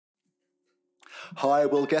Hi,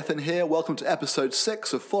 Will Gethin here. Welcome to episode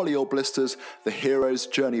 6 of Follow Your Blissters, the Hero's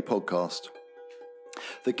Journey podcast.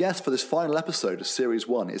 The guest for this final episode of Series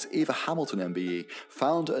 1 is Eva Hamilton MBE,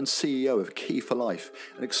 founder and CEO of Key4Life,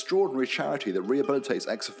 an extraordinary charity that rehabilitates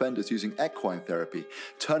ex-offenders using equine therapy,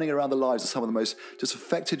 turning around the lives of some of the most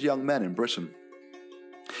disaffected young men in Britain.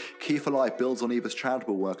 Key4Life builds on Eva's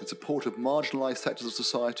charitable work in support of marginalised sectors of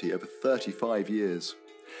society over 35 years.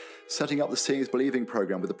 Setting up the Seeing is Believing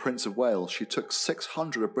programme with the Prince of Wales, she took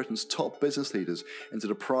 600 of Britain's top business leaders into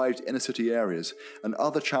deprived inner-city areas, and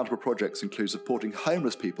other charitable projects include supporting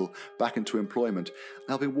homeless people back into employment and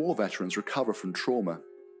helping war veterans recover from trauma.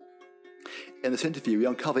 In this interview, we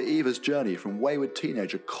uncover Eva's journey from wayward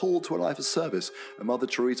teenager called to a life of service at Mother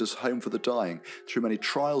Teresa's Home for the Dying, through many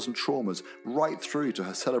trials and traumas, right through to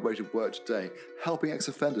her celebrated work today, helping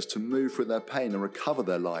ex-offenders to move through their pain and recover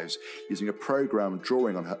their lives using a programme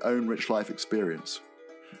drawing on her own rich life experience.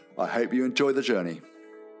 I hope you enjoy the journey.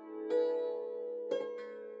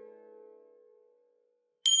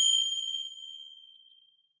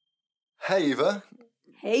 Hey Eva.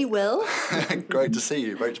 Hey Will. Great to see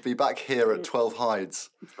you. Great to be back here at 12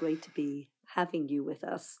 Hides. It's great to be having you with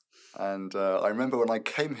us. And I remember when I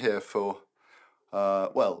came here for,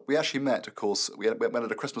 we actually met, of course, we went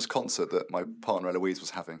at a Christmas concert that my partner Eloise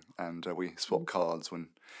was having, and we swapped cards when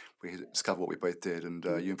we discovered what we both did, and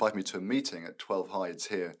you invited me to a meeting at 12 Hides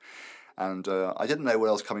here. And I didn't know whether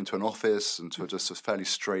I was coming to an office and to just a fairly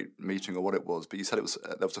straight meeting or what it was, but you said it was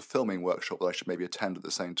there was a filming workshop that I should maybe attend at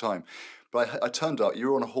the same time. But I turned up, you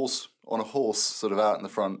were on a horse sort of out in the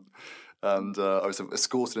front, and I was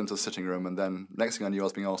escorted into the sitting room, and then next thing I knew I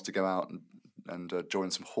was being asked to go out and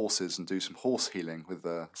join some horses and do some horse healing with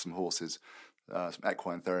some horses, some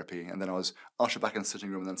equine therapy, and then I was ushered back in the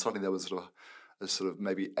sitting room, and then suddenly there was sort of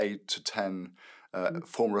maybe 8 to 10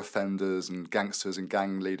 former offenders and gangsters and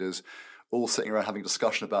gang leaders all sitting around having a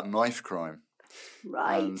discussion about knife crime.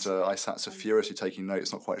 Right. And I sat so furiously taking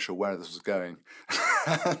notes, not quite sure where this was going.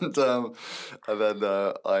 and then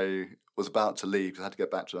I was about to leave because I had to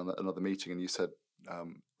get back to another meeting, and you said,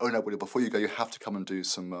 oh no, well, before you go, you have to come and do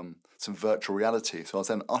some virtual reality. So I was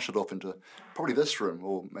then ushered off into probably this room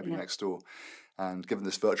or maybe next door, and given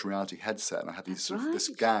this virtual reality headset, and I had this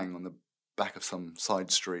gang on the back of some side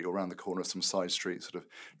street or around the corner of some side street sort of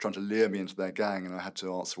trying to lure me into their gang, and I had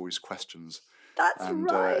to answer all these questions. That's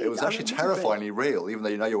right. It was actually terrifyingly real, even though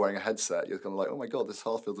you know you're wearing a headset. You're kind of like, oh my God, this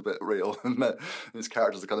half feels a bit real. And these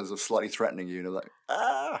characters are kind of slightly threatening you, and you're like,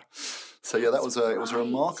 ah. So yeah, it was a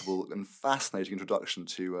remarkable and fascinating introduction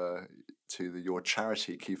to your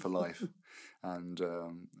charity, Key4Life. And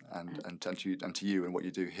to you and what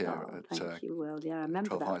you do here at thank you, Will. Yeah, I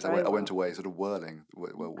remember 12 that. I went away sort of whirling.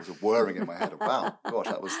 Well, was a whirring in my head. Wow, gosh,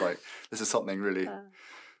 that was like, this is something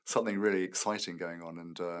really exciting going on,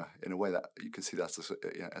 and in a way that you can see that's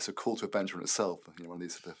it's a call to adventure in itself. You know, one of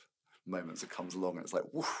these sort of moments that comes along, and it's like,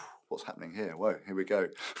 woof, what's happening here? Whoa, here we go.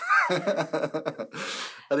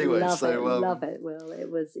 Anyway, love it, Will. It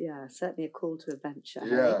was certainly a call to adventure.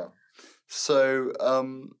 Yeah. Hey? So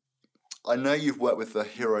I know you've worked with the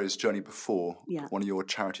Hero's Journey before. Yeah. One of your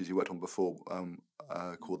charities you worked on before,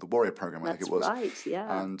 called the Warrior Programme, I think it was. That's right,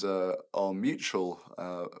 yeah. And our mutual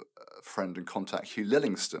friend and contact, Hugh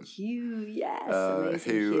Lillingston. Hugh, yes,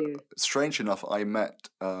 amazing Hugh. Strangely enough, I met,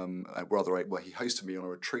 he hosted me on a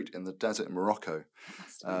retreat in the desert in Morocco,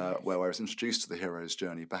 where I was introduced to the Hero's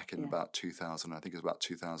Journey back in about 2000, I think it was about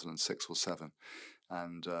 2006 or 7.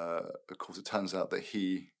 And of course, it turns out that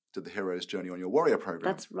he did the Hero's Journey on your Warrior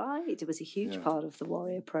Programme. That's right. It was a huge part of the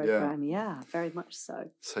Warrior Programme. Yeah, very much so.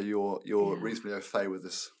 So you're reasonably au fait with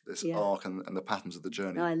this arc and the patterns of the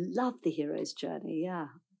journey. No, I love the Hero's Journey. Yeah.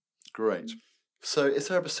 Great. So is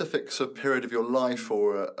there a specific sort of period of your life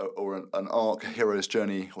or an arc, a hero's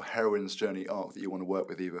journey or heroine's journey arc that you want to work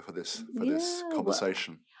with Eva for this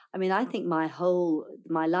conversation? Well, I mean, I think my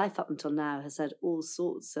life up until now has had all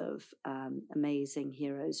sorts of amazing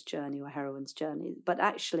hero's journey or heroine's journey. But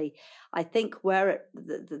actually, I think where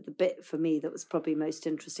the bit for me that was probably most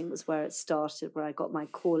interesting was where it started, where I got my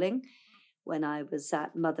calling when I was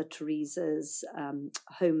at Mother Teresa's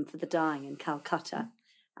Home for the Dying in Calcutta.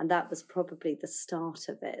 And that was probably the start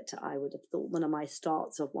of it. I would have thought one of my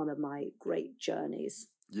starts of one of my great journeys.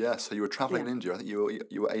 Yeah, so you were travelling in India. I think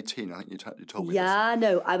you were 18. I think you told me this.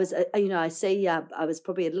 No, I was, I was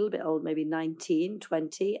probably a little bit old, maybe 19,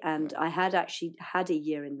 20. And I had actually had a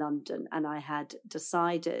year in London, and I had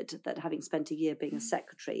decided that having spent a year being a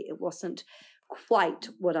secretary, it wasn't quite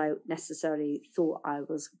what I necessarily thought I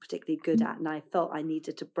was particularly good at. And I felt I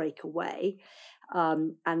needed to break away.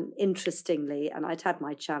 And interestingly, and I'd had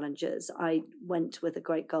my challenges, I went with a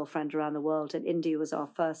great girlfriend around the world, and India was our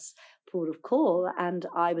first port of call. And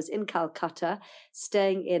I was in Calcutta,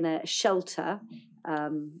 staying in a shelter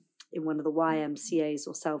in one of the YMCAs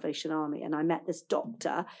or Salvation Army. And I met this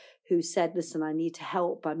doctor who said, listen, I need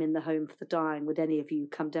help. I'm in the home for the dying. Would any of you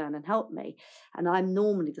come down and help me? And I'm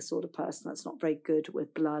normally the sort of person that's not very good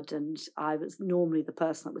with blood. And I was normally the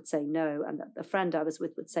person that would say no. And the friend I was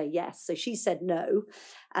with would say yes. So she said no.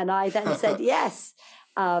 And I then said yes.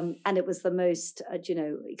 And it was the most,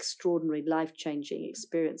 extraordinary, life-changing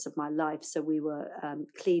experience of my life. So we were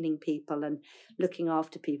cleaning people and looking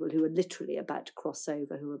after people who were literally about to cross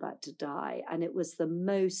over, who were about to die. And it was the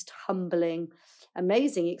most humbling,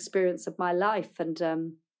 amazing experience of my life. And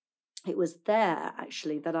it was there,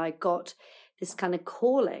 actually, that I got this kind of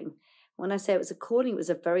calling. When I say it was a calling, it was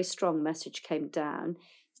a very strong message came down,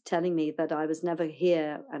 telling me that I was never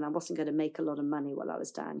here and I wasn't going to make a lot of money while I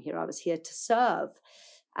was down here. I was here to serve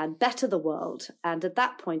and better the world. And at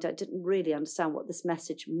that point, I didn't really understand what this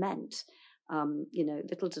message meant.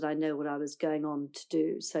 Little did I know what I was going on to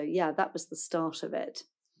do. So, yeah, that was the start of it.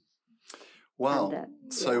 Wow.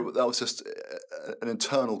 So that was just an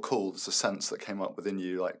internal call. There's a sense that came up within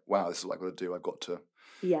you like, wow, this is what I've got to do. I've got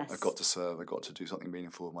to serve. I've got to do something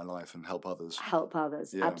meaningful with my life and help others.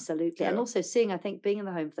 Absolutely. And also seeing, I think, being in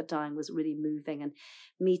the home for the dying was really moving, and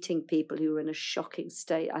meeting people who were in a shocking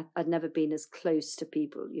state. I'd never been as close to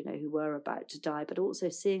people, who were about to die, but also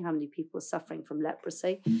seeing how many people were suffering from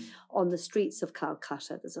leprosy on the streets of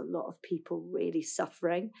Calcutta. There's a lot of people really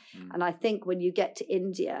suffering. And I think when you get to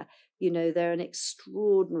India, they're an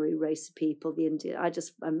extraordinary race of people. I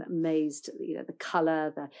just am amazed at the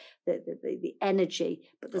colour, the energy,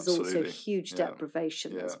 but there's also huge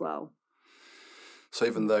deprivation as well. So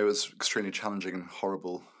even though it was extremely challenging and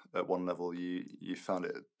horrible at one level, you found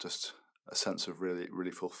it just a sense of really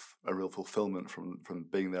a real fulfillment from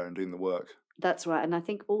being there and doing the work. That's right. And I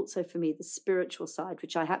think also for me, the spiritual side,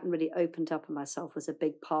 which I hadn't really opened up on myself, was a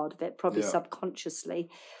big part of it, probably subconsciously.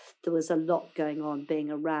 There was a lot going on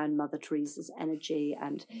being around Mother Teresa's energy.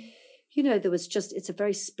 And, there was it's a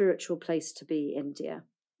very spiritual place to be, India,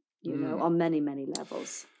 on many, many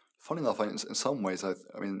levels. Funny enough, in some ways, I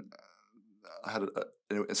had,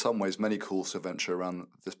 in some ways, many calls to venture around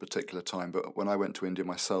this particular time. But when I went to India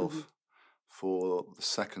myself for the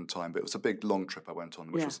second time, but it was a big, long trip I went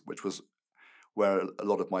on, which was where a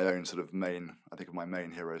lot of my own sort of main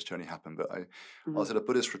hero's journey happened. But I was at a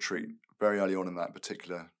Buddhist retreat very early on in that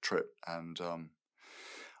particular trip, and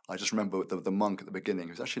I just remember the monk at the beginning.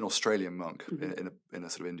 He was actually an Australian monk in a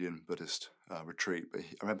sort of Indian Buddhist retreat. But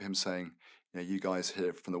I remember him saying, you guys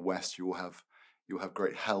here from the West, you have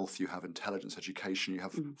great health, you have intelligence, education, you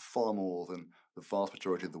have far more than the vast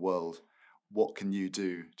majority of the world. What can you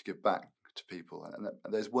do to give back to people? And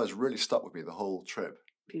those words really stuck with me the whole trip.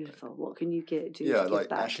 Beautiful. What can you do? Yeah, like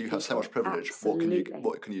actually you have so much privilege. Absolutely.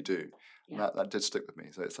 What can you do? Yeah. That did stick with me.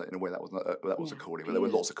 So it's like, in a way that was a calling. But there were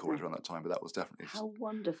lots of callings around that time. But that was definitely how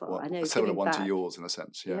wonderful. I know, a similar one to yours in a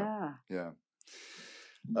sense. Yeah.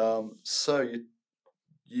 So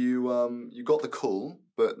you got the call,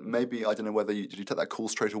 but maybe I don't know whether did you take that call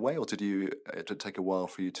straight away, or did it take a while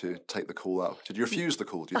for you to take the call out? Did you refuse the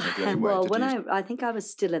call? Do you think in any way? Well, I think I was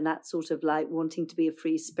still in that sort of like wanting to be a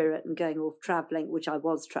free spirit and going off travelling, which I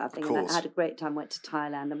was travelling, and I had a great time. Went to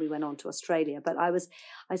Thailand and we went on to Australia. But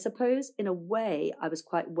I suppose in a way, I was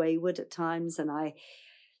quite wayward at times, and I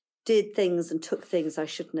did things and took things I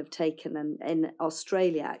shouldn't have taken. And in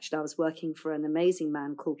Australia, actually, I was working for an amazing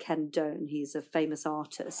man called Ken Doan. He's a famous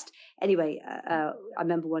artist. Anyway, I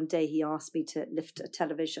remember one day he asked me to lift a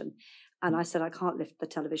television. And I said, I can't lift the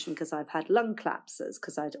television because I've had lung collapses,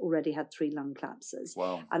 because I'd already had 3 lung collapses.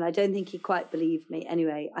 Wow. And I don't think he quite believed me.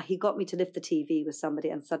 Anyway, he got me to lift the TV with somebody,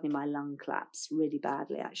 and suddenly my lung collapsed really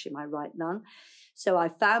badly, actually, my right lung. So I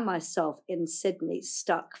found myself in Sydney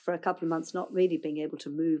stuck for a couple of months, not really being able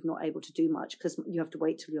to move, not able to do much, because you have to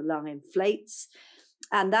wait till your lung inflates.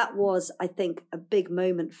 And that was, I think, a big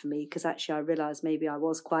moment for me, because actually I realised maybe I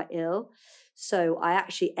was quite ill. So I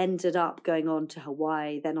actually ended up going on to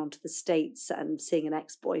Hawaii, then on to the States, and seeing an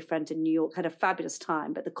ex-boyfriend in New York. Had a fabulous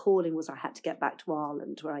time, but the calling was I had to get back to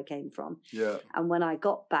Ireland, where I came from. Yeah. And when I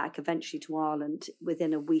got back eventually to Ireland,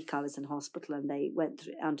 within a week I was in hospital, and they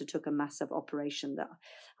undertook a massive operation. That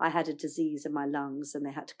I had a disease in my lungs, and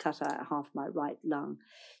they had to cut out half my right lung.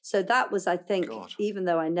 So that was, I think, even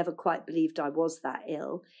though I never quite believed I was that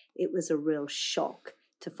ill, it was a real shock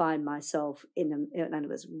to find myself and it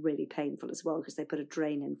was really painful as well because they put a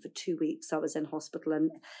drain in for 2 weeks. I was in hospital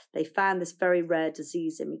and they found this very rare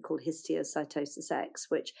disease in me called histiocytosis X,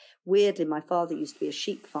 which weirdly my father used to be a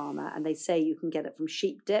sheep farmer and they say you can get it from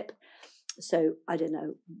sheep dip. So I don't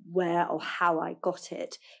know where or how I got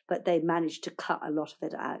it, but they managed to cut a lot of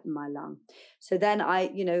it out in my lung. So then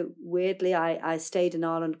weirdly, I stayed in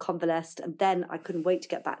Ireland, convalesced, and then I couldn't wait to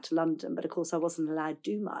get back to London. But of course, I wasn't allowed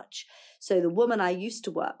to do much. So the woman I used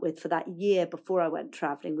to work with for that year before I went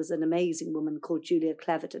travelling was an amazing woman called Julia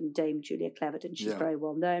Cleverton, Dame Julia Cleverton. She's very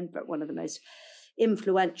well known, but one of the most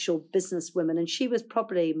influential business women, and she was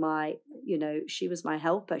probably she was my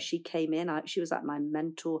helper. She came in, she was like my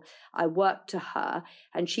mentor. I worked to her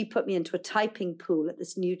and she put me into a typing pool at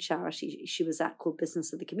this new charity she was at called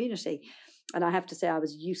Business of the Community, and I have to say I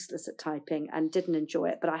was useless at typing and didn't enjoy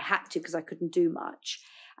it, but I had to because I couldn't do much.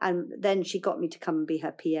 And then she got me to come and be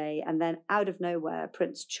her PA, and then out of nowhere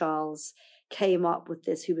Prince Charles came up with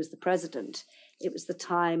this, who was the president. It was the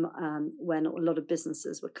time when a lot of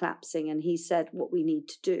businesses were collapsing, and he said, what we need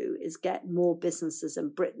to do is get more businesses in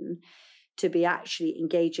Britain to be actually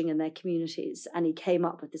engaging in their communities. And he came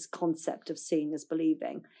up with this concept of seeing as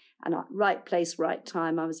believing. And at right place, right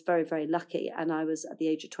time, I was very, very lucky. And I was at the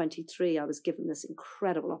age of 23, I was given this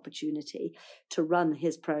incredible opportunity to run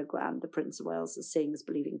his program, the Prince of Wales' Seeing as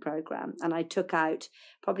Believing program. And I took out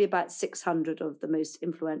probably about 600 of the most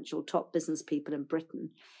influential top business people in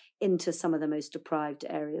Britain into some of the most deprived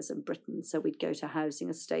areas in Britain. So we'd go to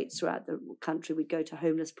housing estates throughout the country. We'd go to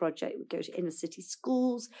homeless project. We'd go to inner city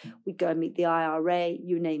schools. We'd go and meet the IRA.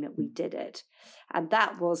 You name it, we did it. And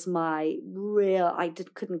that was my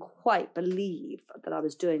couldn't quite believe that I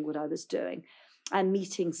was doing what I was doing and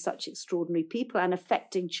meeting such extraordinary people and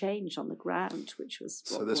affecting change on the ground, which was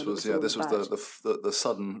this was the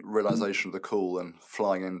sudden realization of the call and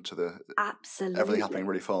flying into the everything happening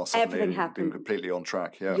really fast. Everything happened, being completely on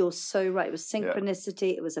track. Yeah, you're so right. It was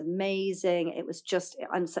synchronicity. It was amazing. It was just,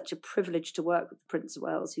 I'm such a privilege to work with the Prince of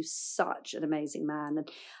Wales, who's such an amazing man,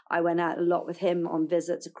 and I went out a lot with him on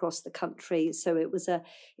visits across the country. So it was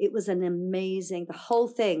an amazing. The whole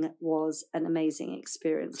thing was an amazing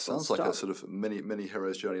experience. It sounds like a sort of mini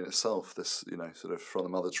hero's journey in itself. This, sort of from the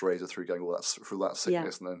Mother Teresa through going through that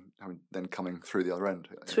sickness, and then coming through the other end.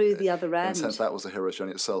 The other end. In a sense, that was the hero's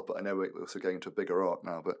journey itself. But I know we're also going into a bigger arc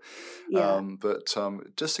now. But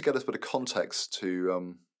just to get us a bit of context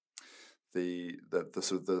to the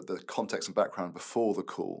sort of the context and background before the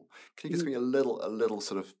call, can you just give me a little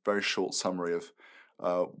sort of very short summary of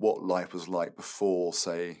what life was like before,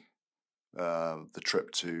 say, the trip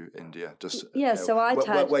to India? Just so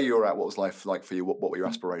where you were at, what was life like for you? What were your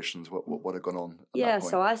aspirations? What had gone on at that point?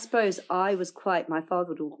 So I suppose I was my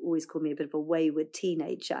father would always call me a bit of a wayward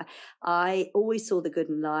teenager. I always saw the good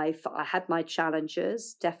in life. I had my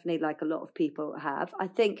challenges, definitely, like a lot of people have. I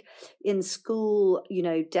think in school,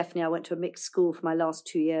 definitely I went to a mixed school for my last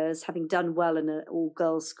 2 years. Having done well in an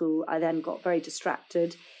all-girls school, I then got very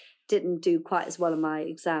distracted. Didn't do quite as well in my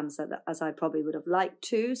exams as I probably would have liked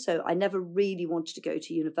to. So I never really wanted to go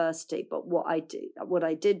to university. But what I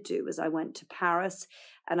did do was I went to Paris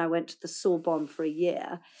and I went to the Sorbonne for a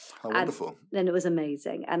year. How wonderful. And it was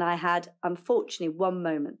amazing. And I had, unfortunately, one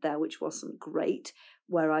moment there which wasn't great,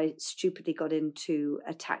 where I stupidly got into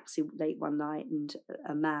a taxi late one night and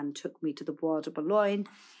a man took me to the Bois de Boulogne.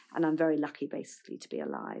 And I'm very lucky, basically, to be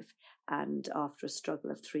alive. And after a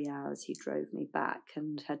struggle of 3 hours, he drove me back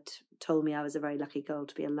and had told me I was a very lucky girl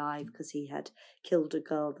to be alive because he had killed a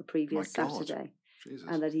girl the previous Saturday. Jesus.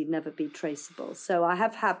 And that he'd never be traceable. So I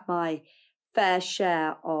have had my fair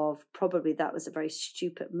share of, probably that was a very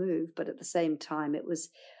stupid move, but at the same time it was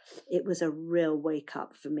a real wake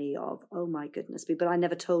up for me of, oh my goodness me. But I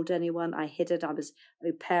never told anyone. I hid it. I was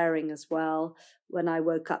au pairing as well. When I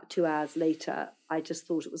woke up 2 hours later, I just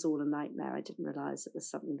thought it was all a nightmare. I didn't realize it was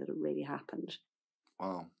something that had really happened.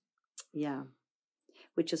 Wow. Yeah.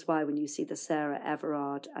 Which is why when you see the Sarah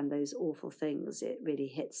Everard and those awful things, it really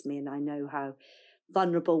hits me. And I know how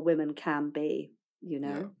vulnerable women can be,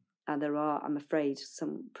 Yeah. And there are, I'm afraid,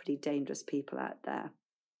 some pretty dangerous people out there.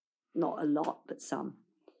 Not a lot, but some.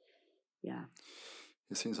 Yeah.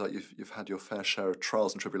 It seems like you've had your fair share of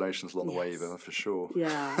trials and tribulations along the way, Eva, for sure.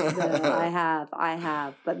 Yeah, no, I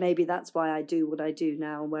have. But maybe that's why I do what I do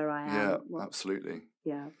now and where I am. Yeah, absolutely.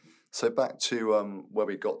 Yeah. So back to where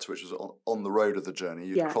we got to, which was on the road of the journey.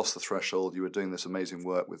 You'd crossed the threshold. You were doing this amazing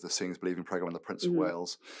work with the Seeing as Believing program and the Prince of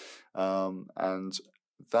Wales. And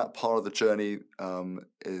that part of the journey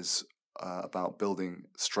is about building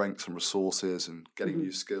strengths and resources and getting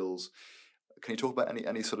new skills. Can you talk about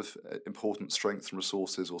any sort of important strengths and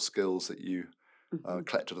resources or skills that you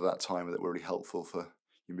collected at that time that were really helpful for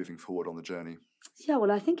moving forward on the journey? Yeah,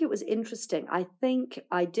 well, I think it was interesting. I think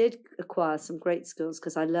I did acquire some great skills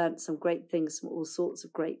because I learned some great things from all sorts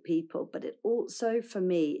of great people. But it also, for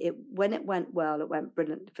me, when it went well, it went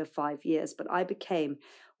brilliantly for 5 years. But I became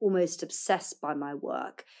almost obsessed by my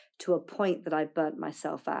work to a point that I burnt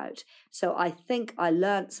myself out. So I think I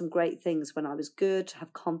learned some great things when I was good, to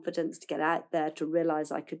have confidence, to get out there, to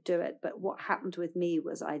realize I could do it. But what happened with me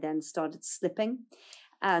was I then started slipping.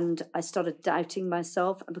 And I started doubting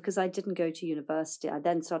myself. And because I didn't go to university, I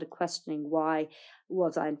then started questioning why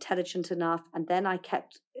was I intelligent enough? And then I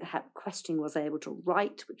kept questioning, was I able to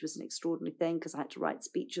write, which was an extraordinary thing because I had to write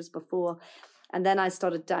speeches before. And then I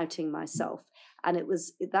started doubting myself. And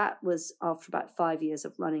that was after about 5 years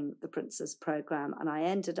of running the Princess program. And I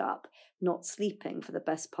ended up not sleeping for the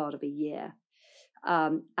best part of a year.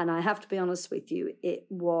 And I have to be honest with you,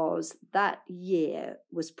 that year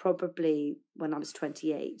was probably, when I was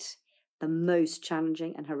 28, the most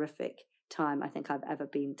challenging and horrific time I think I've ever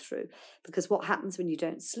been through. Because what happens when you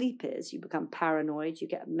don't sleep is you become paranoid, you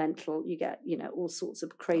get mental, you get, all sorts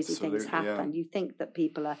of crazy things happen. Yeah. You think that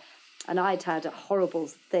people are... And I'd had a horrible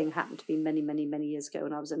thing happen to me many, many, many years ago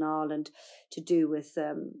when I was in Ireland, to do with,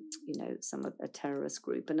 some of a terrorist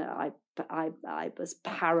group. And I was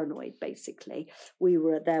paranoid, basically. We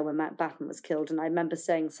were there when Mountbatten was killed. And I remember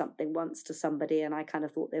saying something once to somebody, and I kind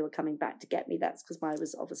of thought they were coming back to get me. That's because I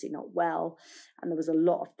was obviously not well. And there was a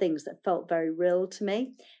lot of things that felt very real to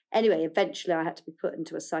me. Anyway, eventually I had to be put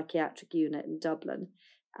into a psychiatric unit in Dublin.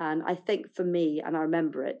 And I think for me, and I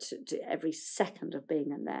remember it every second of being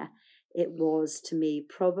in there, it was, to me,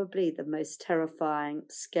 probably the most terrifying,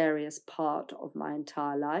 scariest part of my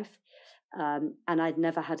entire life. And I'd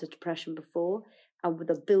never had a depression before. And with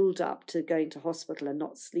the build-up to going to hospital and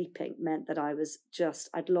not sleeping meant that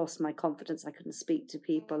I'd lost my confidence. I couldn't speak to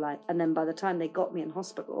people. And then by the time they got me in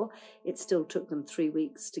hospital, it still took them 3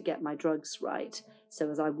 weeks to get my drugs right,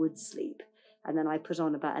 so as I would sleep. And then I put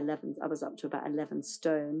on I was up to about 11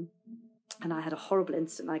 stone. And I had a horrible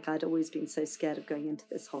incident. I'd always been so scared of going into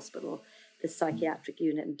this hospital, this psychiatric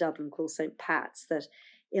unit in Dublin called St. Pat's, that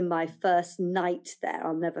in my first night there,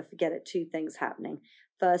 I'll never forget it, 2 things happening.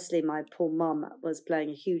 Firstly, my poor mum was playing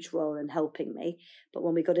a huge role in helping me. But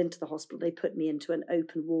when we got into the hospital, they put me into an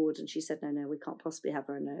open ward. And she said, no, we can't possibly have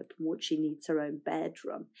her in an open ward. She needs her own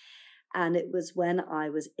bedroom. And it was when I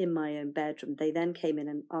was in my own bedroom, they then came in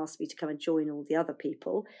and asked me to come and join all the other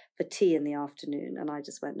people for tea in the afternoon. And I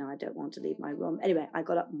just went, no, I don't want to leave my room. Anyway, I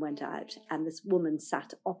got up and went out. And this woman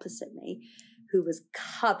sat opposite me who was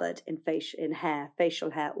covered in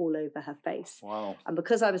facial hair all over her face. Wow. And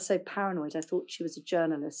because I was so paranoid, I thought she was a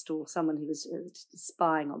journalist or someone who was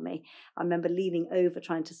spying on me. I remember leaning over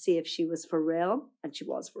trying to see if she was for real. And she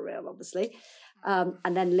was for real, obviously. And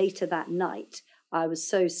then later that night, I was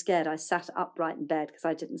so scared. I sat upright in bed because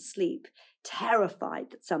I didn't sleep,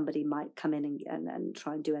 terrified that somebody might come in and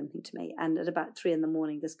try and do anything to me. And at about 3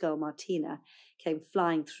 a.m, this girl, Martina, came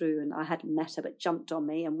flying through, and I hadn't met her, but jumped on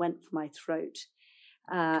me and went for my throat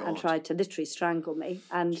and tried to literally strangle me.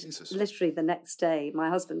 And Jesus. Literally the next day, my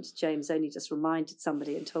husband, James, only just reminded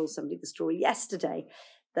somebody and told somebody the story yesterday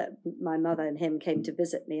that my mother and him came to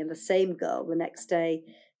visit me. And the same girl the next day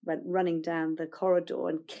went running down the corridor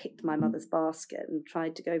and kicked my mother's basket and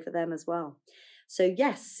tried to go for them as well. So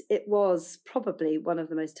yes, it was probably one of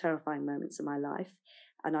the most terrifying moments of my life.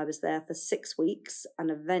 And I was there for 6 weeks, and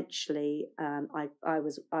eventually I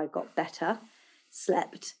got better,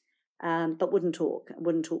 slept, but wouldn't talk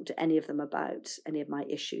to any of them about any of my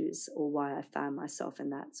issues or why I found myself in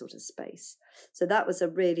that sort of space. So that was a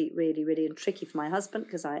really, really, really tricky for my husband,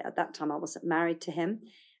 because at that time I wasn't married to him.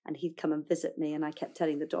 And he'd come and visit me, and I kept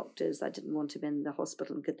telling the doctors I didn't want him in the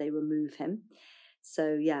hospital and could they remove him.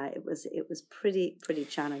 So yeah, it was pretty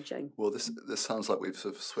challenging. Well, this sounds like we've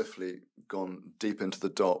sort of swiftly gone deep into the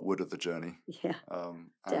dark wood of the journey. Yeah,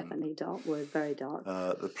 definitely dark wood, very dark.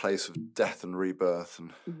 The place of death and rebirth,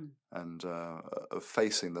 and of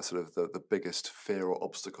facing the sort of the biggest fear or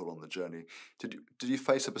obstacle on the journey. Did you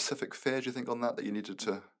face a specific fear, do you think, on that you needed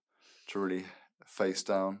to really face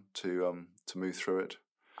down to move through it?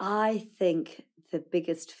 I think the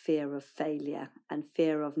biggest fear of failure and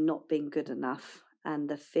fear of not being good enough, and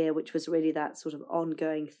the fear, which was really that sort of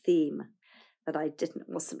ongoing theme, that I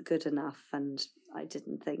wasn't good enough, and I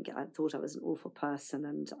thought I was an awful person,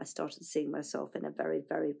 and I started seeing myself in a very,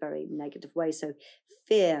 very, very negative way. So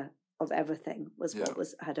fear of everything was what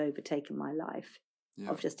had overtaken my life,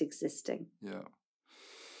 of just existing. Yeah.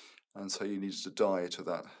 And so you needed to die to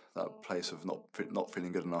that place of not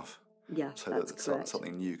feeling good enough. Yeah, so that's that correct.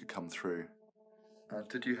 Something new could come through.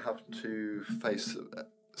 Did you have to face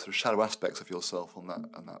sort of shadow aspects of yourself on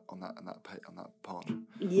that part?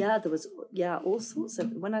 Yeah, there was all sorts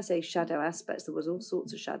of. When I say shadow aspects, there was all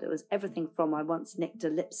sorts of shadows. Everything from I once nicked a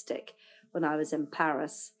lipstick when I was in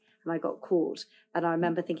Paris and I got caught, and I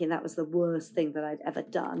remember thinking that was the worst thing that I'd ever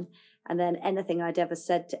done. And then anything I'd ever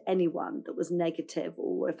said to anyone that was negative,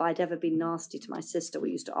 or if I'd ever been nasty to my sister,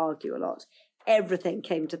 we used to argue a lot. Everything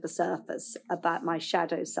came to the surface about my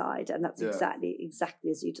shadow side, and that's exactly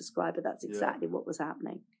as you describe it. That's exactly what was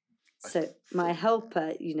happening. So my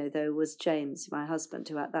helper, though, was James, my husband,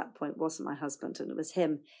 who at that point wasn't my husband, and it was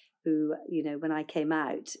him who, when I came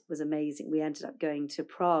out, was amazing. We ended up going to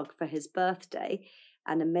Prague for his birthday,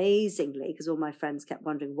 and amazingly, because all my friends kept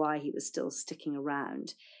wondering why he was still sticking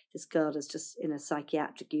around, this girl is just in a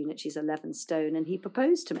psychiatric unit. She's 11 stone, and he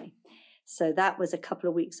proposed to me. So that was a couple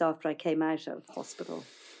of weeks after I came out of hospital.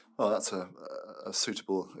 Well, that's a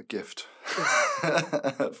suitable gift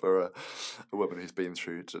for a woman who's been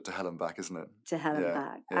through to hell and back, isn't it? To hell and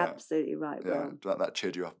back. Yeah. Absolutely right, Will. That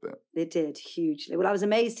cheered you up a bit. It did, hugely. Well, I was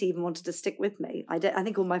amazed he even wanted to stick with me. I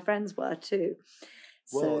think all my friends were too.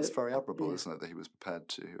 Well, it's very admirable, isn't it, that he was prepared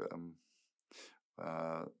to,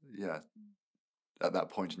 at that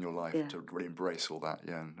point in your life, to really embrace all that,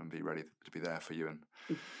 and be ready to be there for you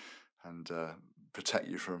and protect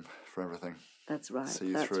you from everything. That's right. See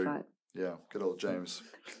you through. Right. Yeah, good old James.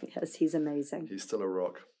 Yes, he's amazing. He's still a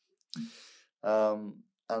rock.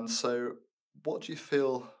 And so, what do you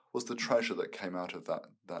feel was the treasure that came out of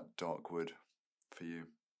that dark wood for you?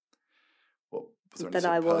 What was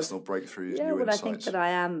there any personal breakthroughs? Yeah, new insights? I think that I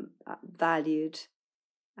am valued,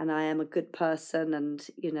 and I am a good person, and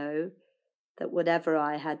that whatever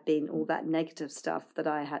I had been, all that negative stuff that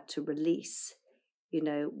I had to release,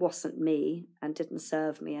 wasn't me and didn't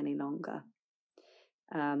serve me any longer.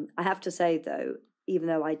 I have to say, though, even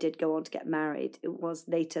though I did go on to get married, it was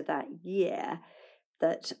later that year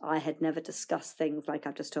that I had never discussed things like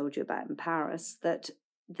I've just told you about in Paris, that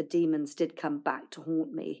the demons did come back to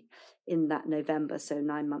haunt me in that November, so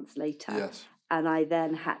 9 months later. Yes. And I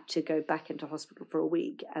then had to go back into hospital for a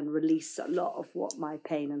week and release a lot of what my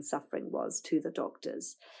pain and suffering was to the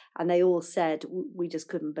doctors. And they all said, we just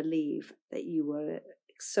couldn't believe that you were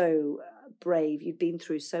so brave. You'd been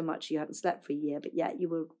through so much. You hadn't slept for a year, but yet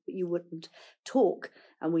you wouldn't talk.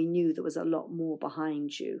 And we knew there was a lot more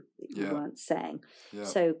behind you that you weren't saying. Yeah.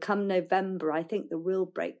 So come November, I think the real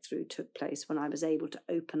breakthrough took place when I was able to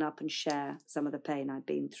open up and share some of the pain I'd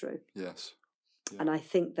been through. Yes. Yeah. And I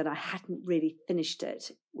think that I hadn't really finished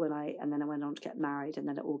it and then I went on to get married, and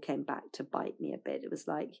then it all came back to bite me a bit. It was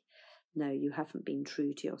like, no, you haven't been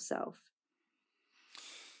true to yourself.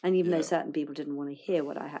 And even though certain people didn't want to hear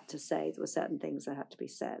what I had to say, there were certain things that had to be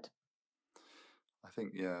said. I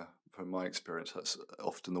think, from my experience, that's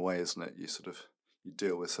often the way, isn't it? You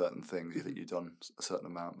deal with certain things, you think you've done a certain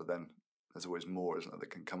amount, but then there's always more, isn't it, that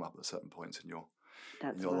can come up at certain points in your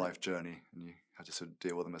life journey, and you have to sort of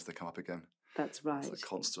deal with them as they come up again. That's right. It's a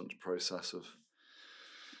constant process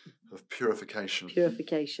of purification.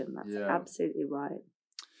 Purification, that's absolutely right.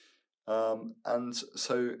 And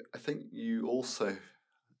so I think you also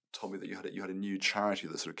told me that you had a new charity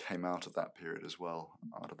that sort of came out of that period as well,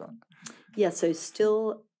 out of that. Yeah, so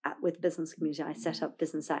still with business community, I set up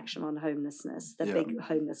Business Action on Homelessness, the big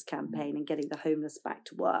homeless campaign, and getting the homeless back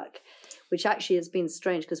to work, which actually has been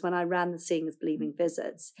strange, because when I ran the Seeing is Believing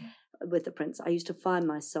visits with the Prince, I used to find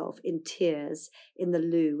myself in tears in the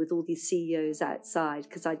loo with all these CEOs outside,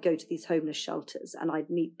 because I'd go to these homeless shelters and I'd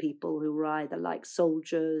meet people who were either like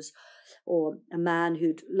soldiers, or a man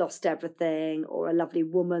who'd lost everything, or a lovely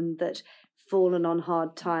woman that fallen on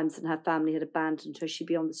hard times and her family had abandoned her, she'd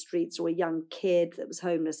be on the streets, or a young kid that was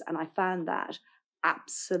homeless. And I found that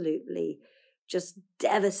absolutely just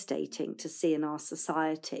devastating to see in our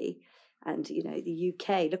society. And, the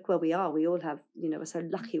UK, look where we are. We all have, we're so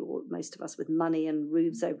lucky, most of us, with money and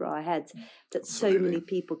roofs over our heads, that so many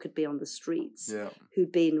people could be on the streets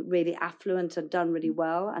who'd been really affluent and done really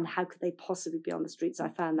well. And how could they possibly be on the streets? I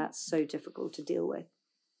found that so difficult to deal with.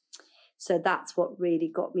 So that's what really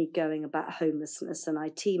got me going about homelessness. And I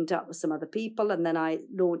teamed up with some other people, and then I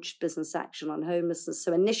launched Business Action on Homelessness.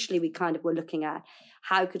 So initially we kind of were looking at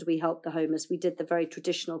how could we help the homeless. We did the very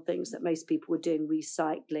traditional things that most people were doing,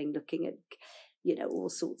 recycling, looking at, all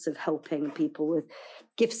sorts of helping people with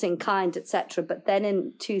gifts in kind, etc. But then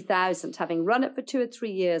in 2000, having run it for 2 or 3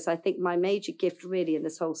 years, I think my major gift really in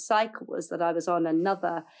this whole cycle was that I was on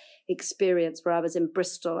another experience where I was in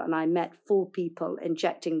Bristol, and I met 4 people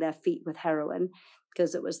injecting their feet with heroin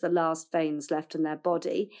because it was the last veins left in their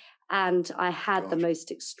body. And I had the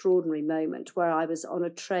most extraordinary moment where I was on a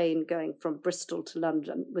train going from Bristol to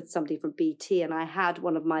London with somebody from BT. And I had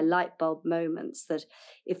one of my light bulb moments that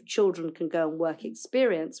if children can go and work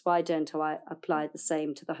experience, why don't I apply the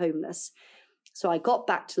same to the homeless? So I got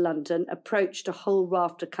back to London, approached a whole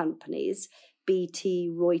raft of companies, BT,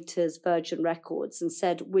 Reuters, Virgin Records, and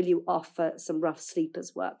said, will you offer some rough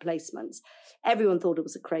sleepers work placements? Everyone thought it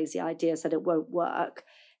was a crazy idea, said it won't work.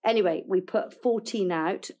 Anyway, we put 14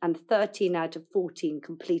 out and 13 out of 14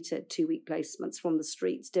 completed 2-week placements from the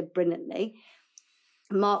streets, did brilliantly.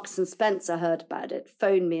 Marks and Spencer heard about it,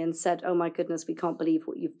 phoned me and said, oh my goodness, we can't believe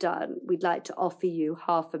what you've done. We'd like to offer you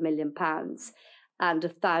 £500,000 and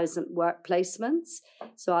 1,000 work placements.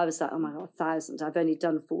 So I was like, oh my God, 1,000, I've only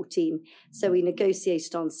done 14. So we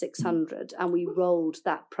negotiated on 600 and we rolled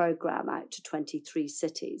that program out to 23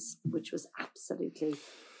 cities, which was absolutely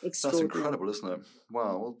extraordinary. That's incredible, isn't it?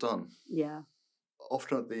 Wow, well done. Yeah.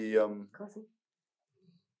 Often at the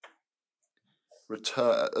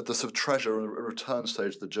return, at the sort of treasure and return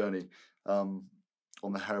stage of the journey, on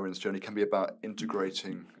the heroine's journey, can be about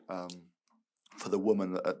integrating for the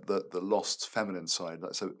woman the lost feminine side.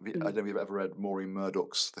 So I don't know if you've ever read Maureen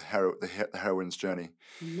Murdoch's The Heroine's Journey.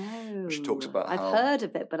 No, she talks about I've heard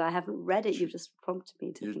of it, but I haven't read it. You've just prompted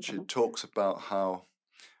me to think she of it. talks about how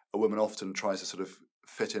a woman often tries to sort of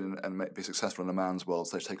fit in and be successful in a man's world.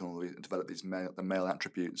 So they take on develop these male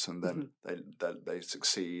attributes, and then they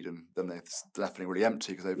succeed, and then they're left feeling really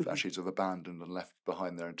empty because they've actually sort of abandoned and left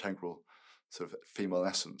behind their integral sort of female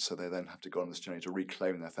essence. So they then have to go on this journey to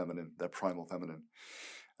reclaim their feminine, their primal feminine,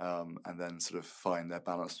 and then sort of find their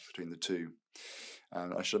balance between the two.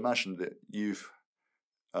 And I should imagine that you've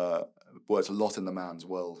worked a lot in the man's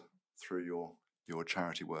world through your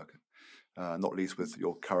charity work. Not least with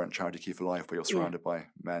your current charity Key4Life, where you're surrounded by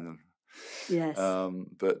men. And, yes.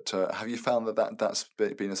 But have you found that's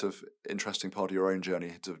been a sort of interesting part of your own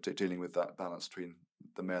journey, to dealing with that balance between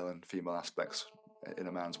the male and female aspects in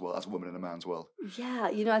a man's world, as a woman in a man's world?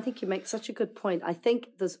 Yeah, I think you make such a good point. I think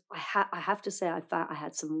I have to say I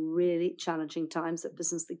had some really challenging times at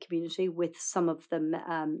Business the Community with some of the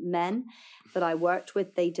men that I worked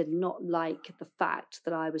with. They did not like the fact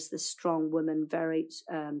that I was this strong woman, very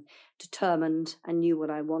determined and knew what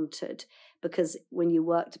I wanted. Because when you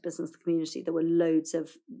worked at Business the Community, there were loads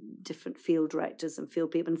of different field directors and field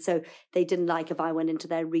people. And so they didn't like if I went into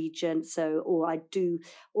their region, or I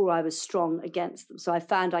was strong against them. So I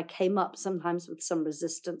found I came up sometimes with some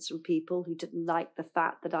resistance from people who didn't like the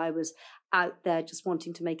fact that I was out there just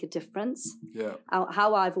wanting to make a difference. Yeah.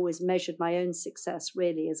 How I've always measured my own success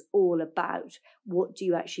really is all about what do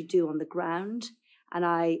you actually do on the ground. And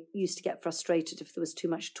I used to get frustrated if there was too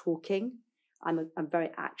much talking. I'm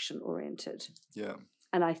very action-oriented. Yeah.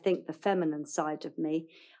 And I think the feminine side of me,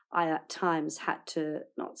 I at times had to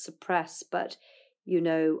not suppress, but,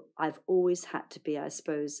 I've always had to be, I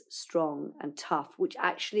suppose, strong and tough, which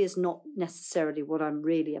actually is not necessarily what I'm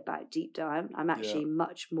really about deep down. I'm actually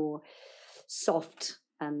much more soft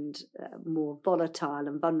and more volatile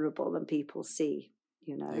and vulnerable than people see,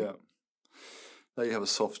 Yeah. Now you have a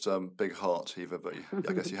soft, big heart, Eva, but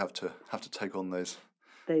I guess you have to take on those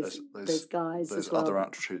guys, those as well. Other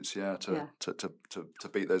attributes, to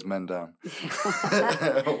beat those men down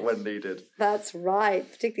when needed. That's right,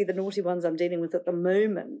 particularly the naughty ones I'm dealing with at the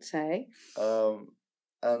moment, hey?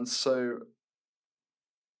 And so,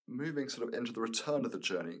 moving sort of into the return of the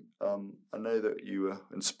journey, I know that you were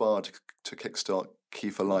inspired to kickstart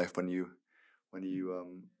Key4Life when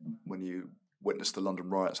you witnessed the London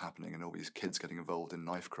riots happening and all these kids getting involved in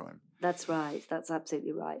knife crime. That's right. That's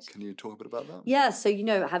absolutely right. Can you talk a bit about that? Yeah. So,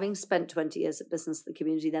 having spent 20 years at Business the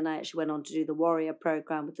Community, then I actually went on to do the Warrior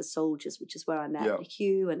program with the soldiers, which is where I met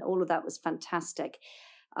Hugh, and all of that was fantastic.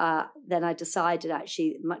 Then I decided,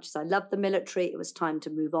 actually, much as I loved the military, it was time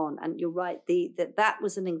to move on. And you're right, that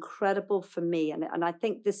was an incredible for me. And I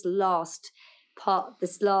think this last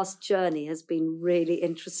journey has been really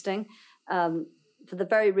interesting. For the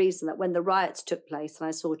very reason that when the riots took place and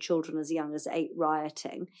I saw children as young as 8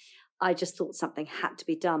 rioting, I just thought something had to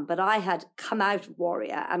be done. But I had come out of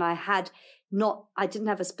Warrior and I didn't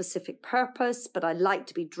have a specific purpose, but I like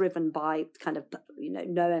to be driven by kind of,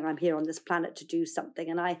 knowing I'm here on this planet to do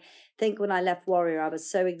something. And I think when I left Warrior, I was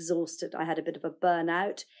so exhausted. I had a bit of a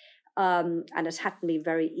burnout, and it hadn't been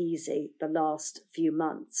very easy the last few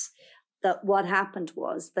months. That what happened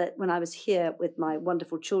was that when I was here with my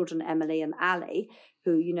wonderful children, Emily and Ali,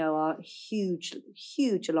 who, you know, are huge,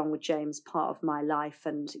 huge, along with James, part of my life.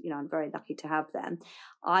 And, you know, I'm very lucky to have them.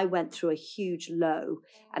 I went through a huge low,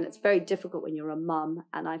 and it's very difficult when you're a mum.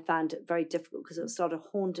 And I found it very difficult because it started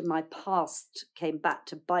haunting. My past came back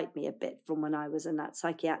to bite me a bit from when I was in that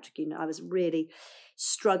psychiatric unit. I was really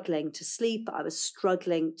struggling to sleep. I was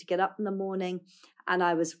struggling to get up in the morning, and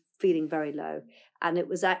I was feeling very low. And it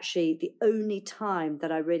was actually the only time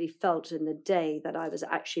that I really felt in the day that I was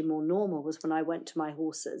actually more normal was when I went to my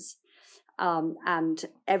horses. And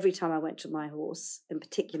every time I went to my horse, in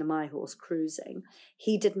particular my horse cruising,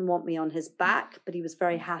 he didn't want me on his back, but he was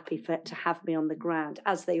very happy to have me on the ground,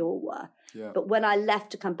 as they all were. Yeah. But when I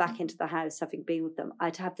left to come back into the house, having been with them,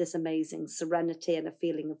 I'd have this amazing serenity and a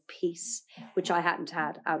feeling of peace, which I hadn't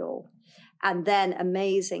had at all. And then,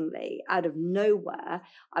 amazingly, out of nowhere,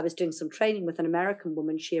 I was doing some training with an American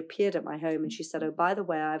woman. She appeared at my home and she said, "Oh, by the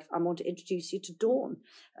way, I want to introduce you to Dawn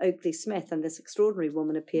Oakley Smith." And this extraordinary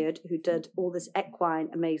woman appeared who did all this equine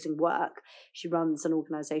amazing work. She runs an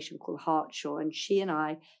organization called Hartshaw. And she and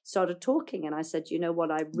I started talking. And I said, "You know what?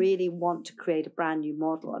 I really want to create a brand new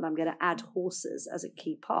model. And I'm going to add horses as a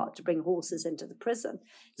key part, to bring horses into the prison.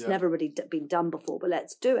 It's never really been done before, but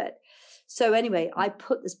let's do it." So anyway, I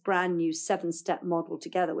put this brand new 7-step model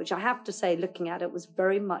together, which I have to say, looking at it, was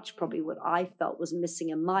very much probably what I felt was missing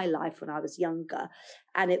in my life when I was younger.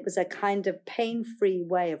 And it was a kind of pain-free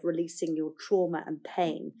way of releasing your trauma and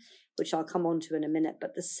pain, which I'll come on to in a minute.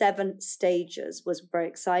 But the 7 stages was very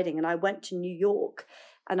exciting. And I went to New York,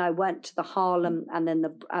 and I went to the Harlem and then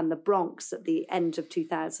the Bronx at the end of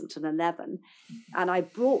 2011. And I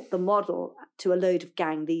brought the model to a load of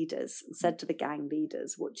gang leaders and said to the gang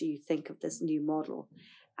leaders, "What do you think of this new model?"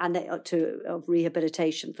 And of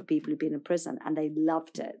rehabilitation for people who've been in prison. And they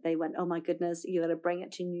loved it. They went, "Oh my goodness, you're going to bring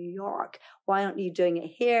it to New York. Why aren't you doing it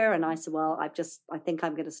here?" And I said, "Well, I think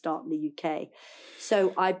I'm going to start in the UK."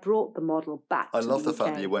 So I brought the model back. I love the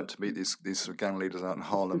fact that you went to meet these sort of gang leaders out in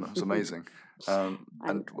Harlem. It was amazing.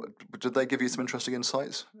 And did they give you some interesting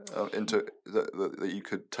insights into that you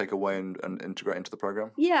could take away and integrate into the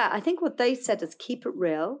program? Yeah, I think what they said is keep it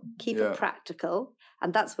real, keep it practical.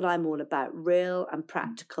 And that's what I'm all about, real and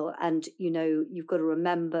practical. And, you know, you've got to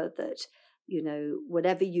remember that, you know,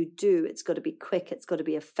 whatever you do, it's got to be quick, it's got to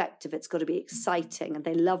be effective, it's got to be exciting. And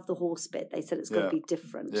they love the horse bit. They said it's got to be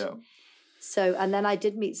different. Yeah. So, and then I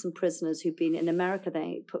did meet some prisoners who've been in America.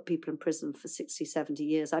 They put people in prison for 60, 70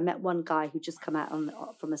 years. I met one guy who just come out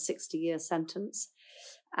from a 60-year sentence,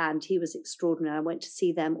 and he was extraordinary. I went to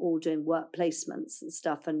see them all doing work placements and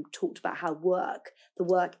stuff, and talked about how the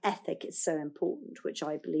work ethic is so important, which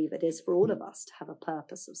I believe it is for all of us to have a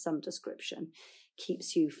purpose of some description,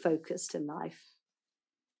 keeps you focused in life.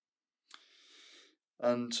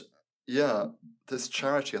 And this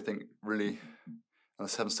charity, I think, really, and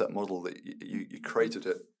the 7-step model, that you created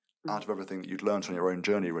it out of everything that you'd learned on your own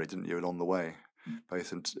journey, really, didn't you, along the way,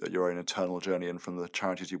 both in your own internal journey and from the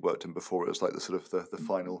charities you worked in before. It was like the sort of the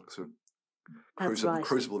final sort of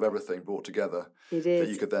crucible of everything brought together. It is.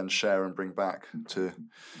 That you could then share and bring back to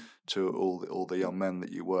all the young men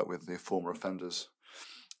that you work with, the former offenders.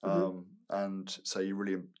 And so you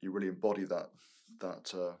really embody that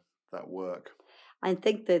work. I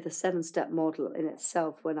think the 7-step model in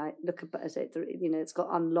itself, when I look at it, you know, it's got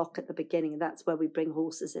unlock at the beginning, and that's where we bring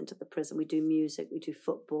horses into the prison. We do music, we do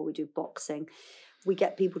football, we do boxing. We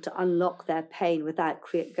get people to unlock their pain without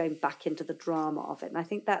going back into the drama of it. And I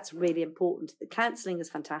think that's really important. The counselling is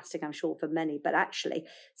fantastic, I'm sure, for many, but actually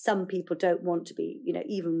some people don't want to be, you know,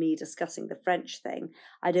 even me discussing the French thing,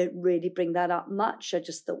 I don't really bring that up much. I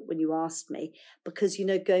just thought when you asked me, because, you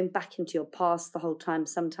know, going back into your past the whole time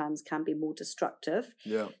sometimes can be more destructive.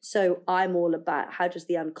 Yeah. So I'm all about how does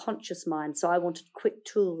the unconscious mind, so I wanted quick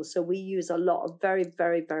tools. So we use a lot of very,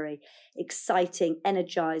 very, very exciting,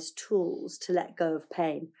 energized tools to let go of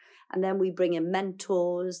pain. And then we bring in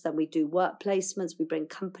mentors, then we do work placements, we bring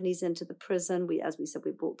companies into the prison. As we said,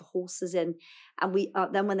 we brought the horses in, and we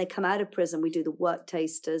then when they come out of prison, we do the work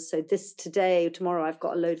tasters. So tomorrow, I've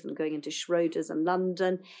got a load of them going into Schroders in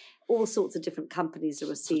London. All sorts of different companies are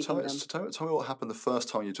receiving them. Tell me what happened the first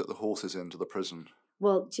time you took the horses into the prison.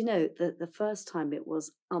 Well, do you know, the first time it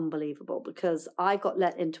was unbelievable, because I got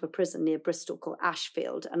let into a prison near Bristol called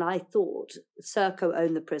Ashfield, and I thought, Serco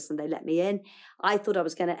owned the prison, they let me in. I thought I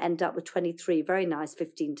was going to end up with 23 very nice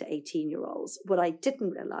 15 to 18-year-olds. What I didn't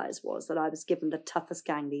realise was that I was given the toughest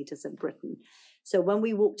gang leaders in Britain. So when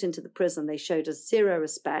we walked into the prison, they showed us zero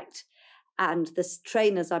respect. And the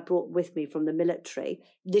trainers I brought with me from the military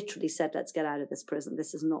literally said, let's get out of this prison.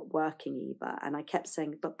 This is not working, Eva. And I kept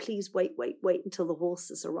saying, but please wait until the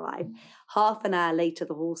horses arrive. Half an hour later,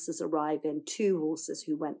 the horses arrive in, 2 horses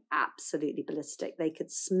who went absolutely ballistic. They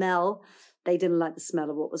could smell. They didn't like the smell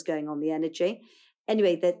of what was going on, the energy.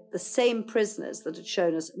 Anyway, the same prisoners that had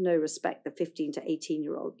shown us no respect, the 15 to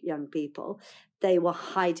 18-year-old young people, they were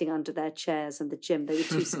hiding under their chairs in the gym. They were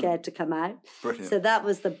too scared to come out. Brilliant. So that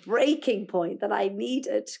was the breaking point that I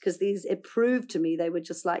needed, because it proved to me they were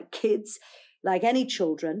just like kids, like any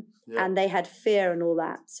children, and they had fear and all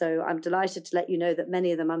that. So I'm delighted to let you know that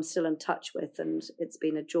many of them I'm still in touch with, and it's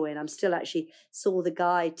been a joy. And I'm still actually saw the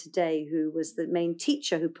guy today who was the main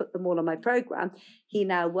teacher who put them all on my program. He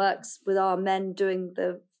now works with our men doing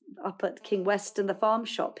the up at King West in the farm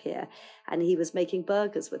shop here, and he was making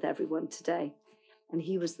burgers with everyone today. And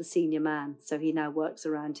he was the senior man, so he now works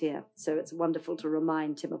around here. So it's wonderful to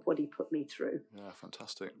remind him of what he put me through. Yeah,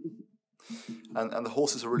 fantastic. And the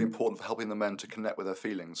horses are really important for helping the men to connect with their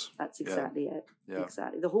feelings. That's exactly it. Yeah.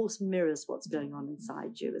 Exactly. The horse mirrors what's going on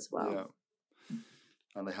inside you as well. Yeah.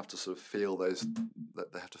 And they have to sort of feel those,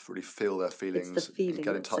 that they have to really feel their feelings, it's the feeling, and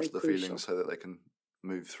get in touch with the crucial. feelings so that they can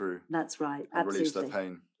move through. That's right. And Absolutely. release their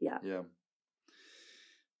pain. Yeah. Yeah.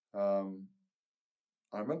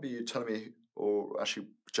 I remember you telling me, or actually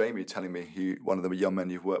Jamie telling me, one of the young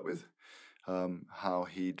men you've worked with, how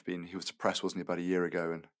he was depressed, wasn't he, about a year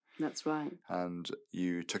ago, and that's right. And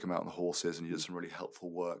you took him out on the horses and you did some really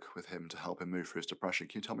helpful work with him to help him move through his depression.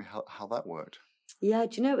 Can you tell me how that worked? Yeah,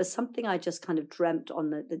 do you know, it was something I just kind of dreamt on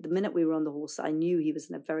the minute we were on the horse. I knew he was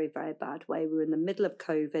in a very, very bad way. We were in the middle of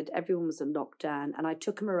COVID. Everyone was in lockdown. And I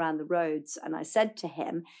took him around the roads and I said to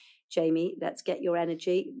him, Jamie, let's get your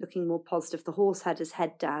energy looking more positive. The horse had his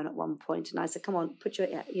head down at one point, and I said, come on,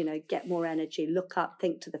 get more energy, look up,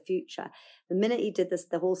 think to the future. The minute he did this,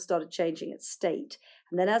 the horse started changing its state.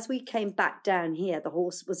 And then as we came back down here, the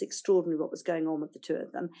horse was extraordinary what was going on with the two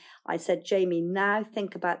of them. I said, Jamie, now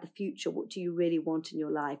think about the future. What do you really want in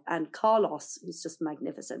your life? And Carlos, who's just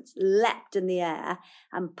magnificent, leapt in the air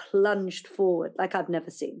and plunged forward like I've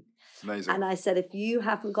never seen. Amazing. And I said, if you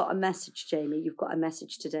haven't got a message, Jamie, you've got a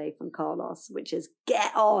message today from Carlos, which is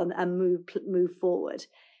get on and move forward,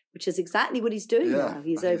 which is exactly what he's doing now.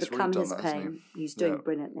 He's overcome his pain. He's doing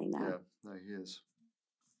brilliantly now. Yeah, no, he is.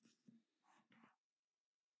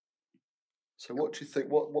 So what do you think,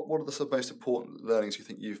 what are the most important learnings you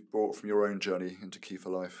think you've brought from your own journey into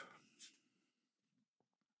Key4Life?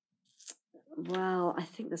 Well, I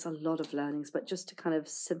think there's a lot of learnings, but just to kind of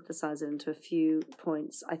synthesize it into a few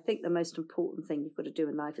points, I think the most important thing you've got to do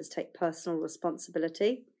in life is take personal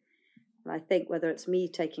responsibility. And I think whether it's me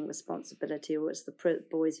taking responsibility or it's the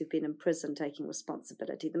boys who've been in prison taking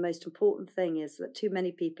responsibility, the most important thing is that too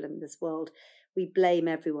many people in this world, we blame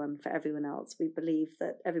everyone for everyone else. We believe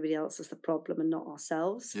that everybody else is the problem and not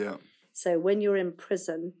ourselves. Yeah. So when you're in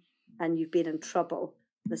prison and you've been in trouble,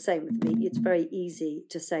 the same with me, it's very easy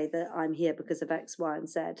to say that I'm here because of X, Y, and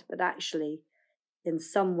Z, but actually in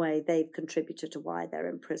some way they've contributed to why they're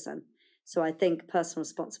in prison. So I think personal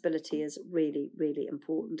responsibility is really, really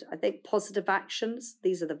important. I think positive actions,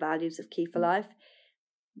 these are the values of Key4Life.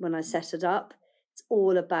 When I set it up, it's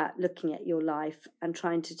all about looking at your life and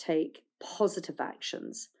trying to take positive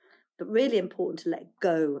actions, but really important to let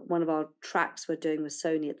go. One of our tracks we're doing with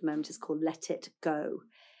Sony at the moment is called Let It Go.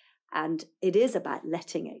 And it is about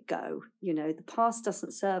letting it go. You know, the past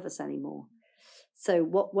doesn't serve us anymore. So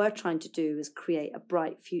what we're trying to do is create a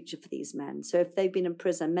bright future for these men. So if they've been in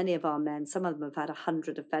prison, many of our men, some of them have had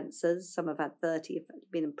 100 offences, some have had 30,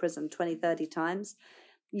 have been in prison 20, 30 times.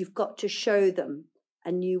 You've got to show them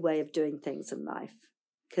a new way of doing things in life,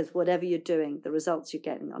 because whatever you're doing, the results you're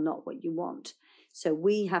getting are not what you want. So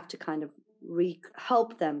we have to kind of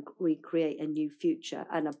help them recreate a new future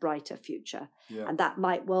and a brighter future. Yeah. And that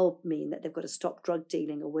might well mean that they've got to stop drug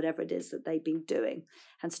dealing or whatever it is that they've been doing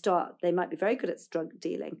and they might be very good at drug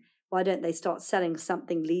dealing. Why don't they start selling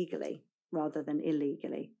something legally rather than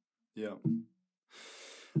illegally? Yeah.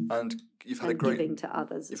 And you've had a great... giving to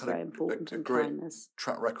others is very important, and great kindness.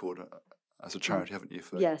 Track record as a charity, haven't you,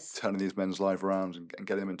 for yes. turning these men's lives around and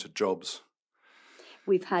getting them into jobs.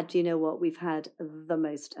 We've had, you know what, we've had the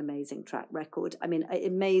most amazing track record. I mean, it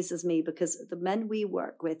amazes me because the men we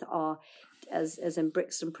work with are, as in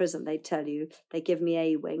Brixton Prison, they tell you, they give me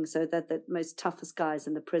A-wing, so they're the most toughest guys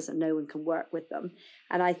in the prison. No one can work with them.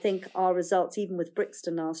 And I think our results, even with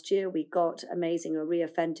Brixton last year, we got amazing, a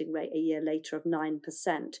reoffending rate a year later of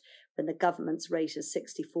 9%, when the government's rate is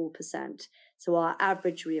 64%. So our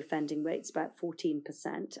average reoffending rate is about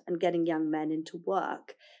 14%, and getting young men into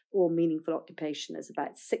work. or meaningful occupation is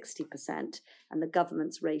about 60%, and the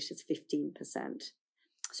government's rate is 15%.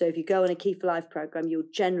 So if you go on a Key4Life program, you're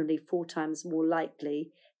generally 4 times more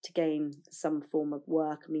likely to gain some form of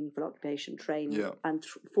work, meaningful occupation training, and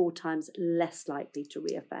 4 times less likely to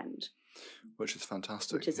reoffend. Which is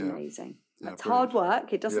fantastic. Which is amazing. It's brilliant. hard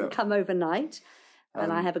work. It doesn't come overnight.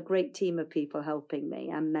 And I have a great team of people helping me,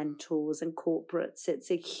 and mentors and corporates. It's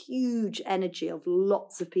a huge energy of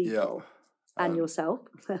lots of people and yourself.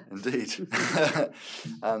 Indeed.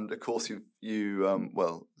 And of course,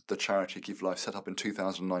 the charity Key4Life set up in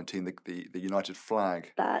 2019 the United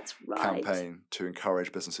Flag campaign to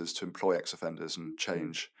encourage businesses to employ ex-offenders and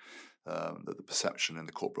change the perception in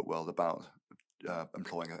the corporate world about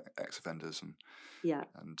employing ex-offenders and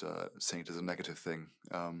seeing it as a negative thing.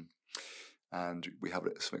 And we have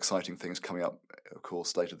some exciting things coming up, of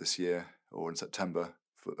course, later this year or in September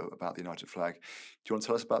about the United Flag. Do you want to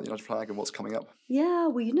tell us about the United Flag and what's coming up? Yeah,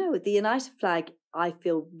 well, the United Flag, I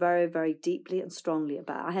feel very, very deeply and strongly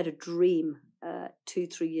about. I had a dream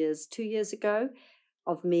 2 years ago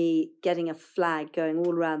of me getting a flag going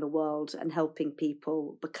all around the world and helping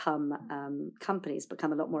people companies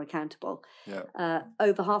become a lot more accountable.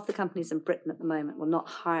 Over half the companies in Britain at the moment will not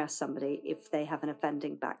hire somebody if they have an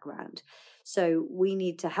offending background. So we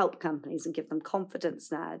need to help companies and give them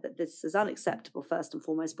confidence now that this is unacceptable first and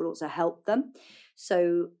foremost, but also help them.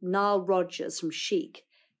 So Nile Rodgers from Chic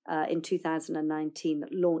in 2019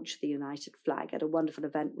 launched the United Flag at a wonderful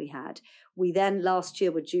event we had. We then last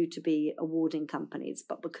year were due to be awarding companies,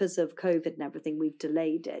 but because of COVID and everything, we've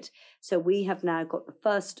delayed it. So we have now got the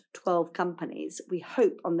first 12 companies. We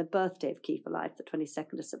hope on the birthday of Key4Life, the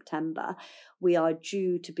 22nd of September, we are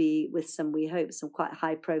due to be with some quite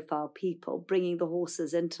high profile people bringing the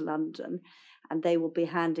horses into London, and they will be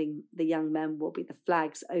handing, the young men will be the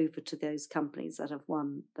flags over to those companies that have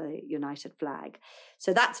won the United Flag.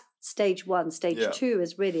 So that's stage 1. Stage 2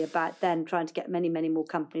 is really about then trying to get many, many more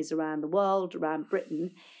companies around the world, around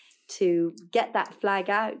Britain, to get that flag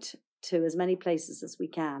out to as many places as we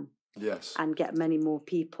can. Yes. And get many more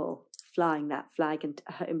people flying that flag and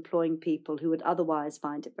employing people who would otherwise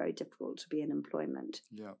find it very difficult to be in employment.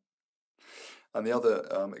 Yeah. And the other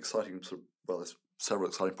exciting there's several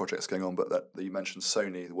exciting projects going on, but that you mentioned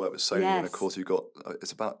Sony, the work with Sony, and of course you've got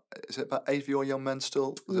is it about 8 of your young men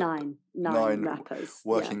still? Nine rappers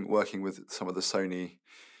working with some of the Sony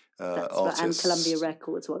artists and Columbia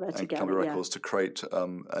Records, they're together. Columbia Records to create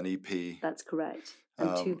an EP. That's correct.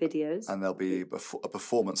 And 2 videos. And there'll be a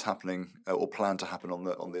performance happening or planned to happen on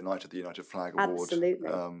the United Flag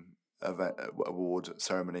award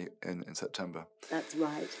ceremony in September. That's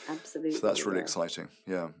right, absolutely. So that's really exciting,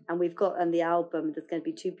 yeah. And we've got on the album, there's going to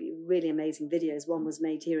be 2 really amazing videos. One was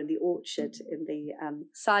made here in the orchard, in the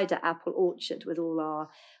cider apple orchard with all our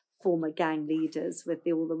former gang leaders, with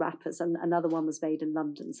all the rappers, and another one was made in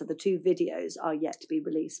London. So the 2 videos are yet to be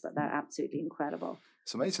released, but they're absolutely incredible.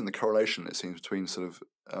 It's amazing the correlation, it seems, between sort of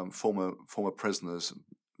former prisoners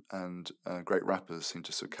and great rappers seem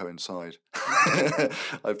to sort of coincide.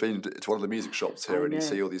 I've been to one of the music shops here, and you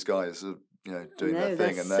see all these guys, doing their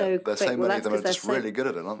thing, and there's so many of them are just really good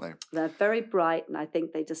at it, aren't they? They're very bright, and I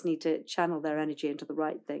think they just need to channel their energy into the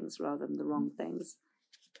right things rather than the wrong things.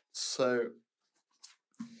 So,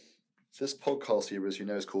 this podcast here, as you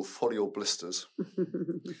know, is called Follow Your Blisters,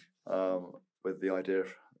 with the idea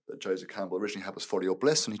that Joseph Campbell originally had was Follow Your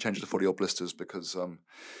Bliss, and he changed it to Follow Your Blisters because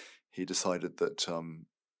he decided that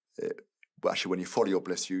actually, when you follow your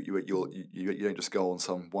bliss, you don't just go on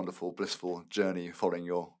some wonderful, blissful journey following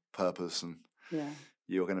your purpose, and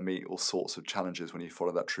you're going to meet all sorts of challenges when you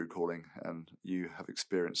follow that true calling, and you have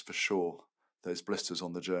experienced for sure those blisters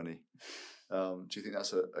on the journey. Do you think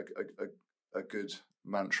that's a good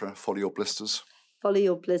mantra? Follow your blisters. Follow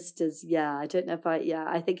your blisters. Yeah, I don't know if I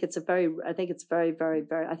think it's very, very,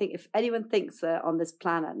 very, I think if anyone thinks they're on this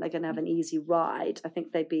planet and they're going to have an easy ride, I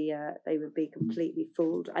think they would be completely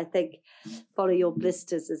fooled. I think follow your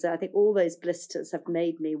blisters I think all those blisters have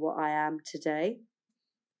made me what I am today.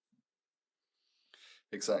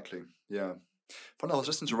 Exactly. Yeah. Funny, I was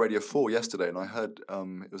listening to Radio 4 yesterday, and I heard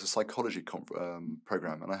it was a psychology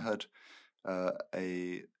program, and I heard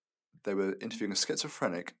they were interviewing a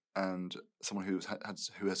schizophrenic and someone who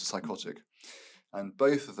has a psychotic, and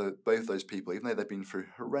both of those people, even though they've been through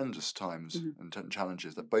horrendous times and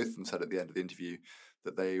challenges, that both of them said at the end of the interview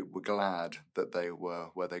that they were glad that they were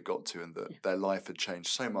where they got to, and that their life had changed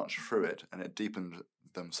so much through it, and it deepened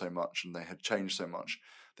them so much, and they had changed so much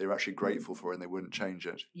they were actually grateful for it and they wouldn't change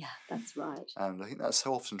it. Yeah, that's right. And I think that's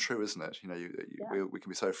so often true, isn't it? We can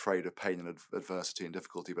be so afraid of pain and adversity and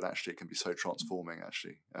difficulty, but actually it can be so transforming,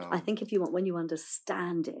 actually. I think when you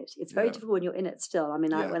understand it, it's very difficult when you're in it still. I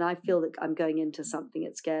mean, when I feel that I'm going into something,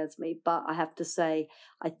 it scares me. But I have to say,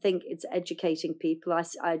 I think it's educating people.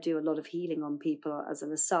 I do a lot of healing on people as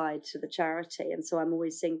an aside to the charity. And so I'm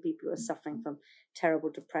always seeing people who are suffering from terrible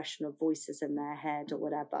depression or voices in their head or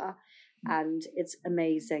whatever. And it's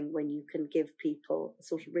amazing when you can give people a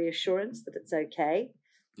sort of reassurance that it's okay.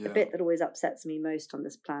 The bit that always upsets me most on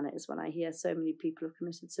this planet is when I hear so many people have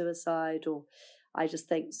committed suicide, or I just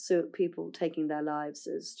think people taking their lives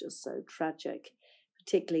is just so tragic,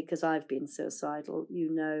 particularly because I've been suicidal.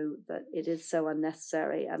 You know that it is so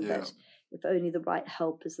unnecessary, and that if only the right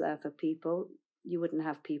help is there for people, you wouldn't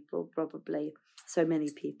have people, probably so many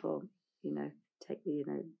people,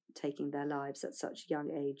 taking their lives at such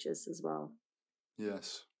young ages as well.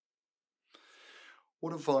 Yes.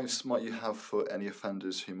 What advice might you have for any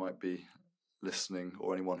offenders who might be listening,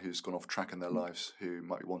 or anyone who's gone off track in their lives who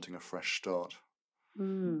might be wanting a fresh start?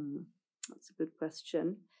 That's a good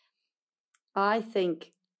question. I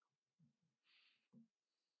think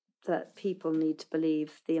that people need to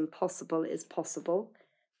believe the impossible is possible,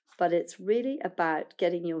 but it's really about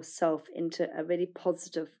getting yourself into a really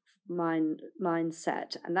positive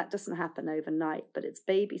mindset, and that doesn't happen overnight, but it's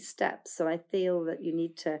baby steps. So I feel that you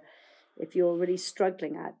need to, if you're really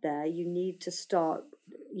struggling out there, you need to start,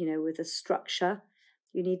 with a structure.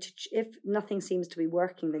 You need to, if nothing seems to be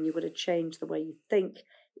working, then you've got to change the way you think.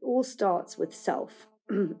 It all starts with self.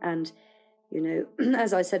 And,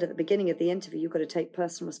 as I said at the beginning of the interview, you've got to take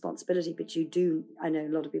personal responsibility, but you do. I know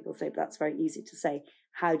a lot of people say, but that's very easy to say.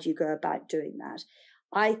 How do you go about doing that?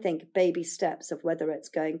 I think baby steps of whether it's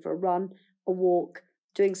going for a run, a walk,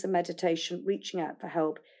 doing some meditation, reaching out for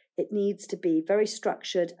help, it needs to be very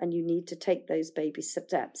structured, and you need to take those baby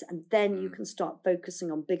steps, and then you can start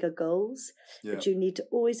focusing on bigger goals. But you need to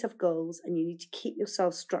always have goals, and you need to keep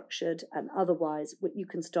yourself structured, and otherwise you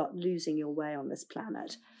can start losing your way on this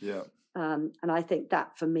planet. And I think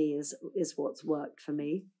that for me is what's worked for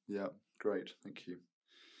me. Yeah, great, thank you.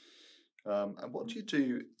 And what do you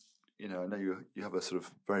do? I know you have a sort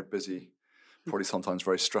of very busy, probably sometimes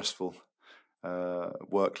very stressful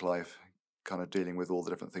work life, kind of dealing with all the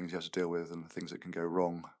different things you have to deal with and the things that can go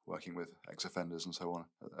wrong, working with ex-offenders and so on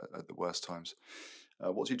at the worst times.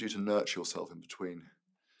 What do you do to nurture yourself in between?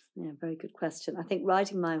 Yeah, very good question. I think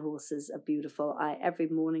riding my horses are beautiful. Every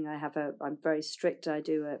morning I'm very strict. I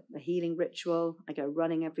do a healing ritual. I go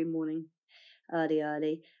running every morning,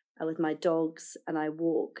 early, with my dogs, and I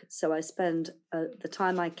walk. So I spend the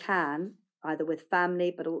time I can, either with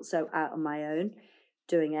family, but also out on my own,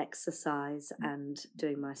 doing exercise and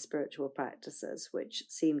doing my spiritual practices, which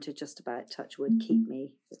seem to just about, touch wood, keep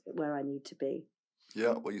me where I need to be.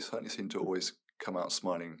 Yeah, well, you certainly seem to always come out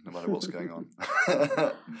smiling no matter what's going on.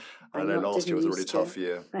 I know last year was a really tough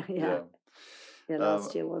year. Yeah,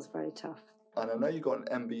 last year was very tough. And I know you got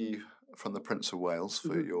an MBE from the Prince of Wales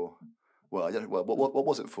for your... What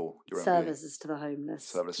was it for? Your Services to the homeless.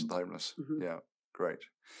 Service to the homeless. Yeah, great.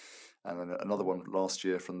 And then another one last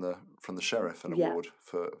year from the sheriff, an award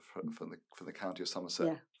for the county of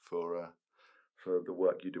Somerset for the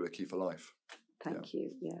work you do at Key4Life. Thank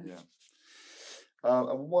you. Yeah.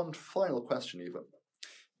 And one final question, Eva.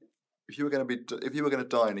 If you were going to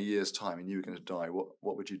die in a year's time, and you were going to die, what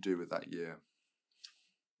would you do with that year?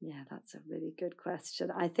 Yeah, that's a really good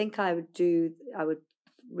question. I think I would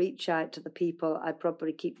reach out to the people. I'd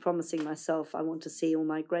probably keep promising myself I want to see all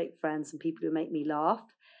my great friends and people who make me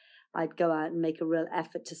laugh. I'd go out and make a real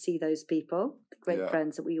effort to see those people, the great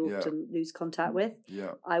friends that we often lose contact with.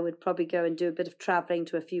 Yeah. I would probably go and do a bit of traveling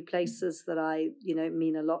to a few places that I,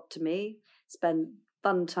 mean a lot to me, spend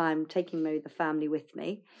fun time taking maybe the family with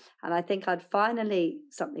me. And I think I'd finally,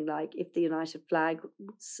 something like, if the United flag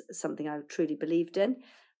was something I truly believed in,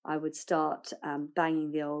 I would start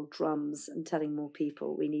banging the old drums and telling more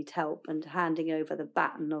people we need help, and handing over the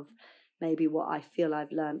baton of maybe what I feel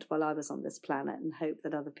I've learned while I was on this planet, and hope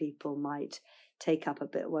that other people might take up a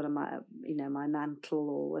bit of my mantle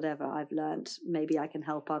or whatever I've learned. Maybe I can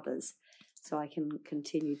help others so I can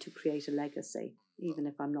continue to create a legacy, even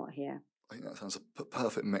if I'm not here. I think that sounds a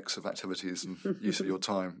perfect mix of activities and use of your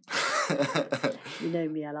time. You know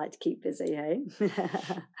me, I like to keep busy, hey?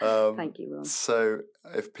 Thank you, Ron. So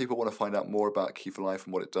if people want to find out more about Key4Life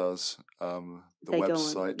and what it does, the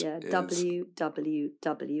website is...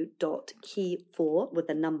 www.key4, with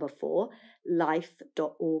the number 4,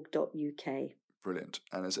 life.org.uk. Brilliant.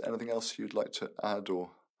 And is there anything else you'd like to add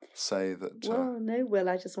or say that? Well, no, Will.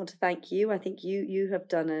 I just want to thank you. I think you have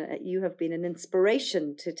been an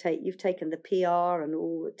inspiration to take. You've taken the PR and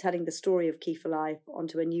all, telling the story of Key4Life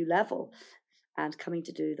onto a new level, and coming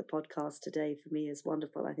to do the podcast today for me is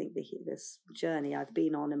wonderful. I think this journey I've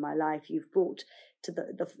been on in my life, you've brought to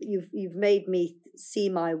you've made me see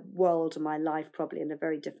my world and my life probably in a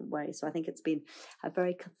very different way. So I think it's been a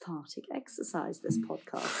very cathartic exercise, this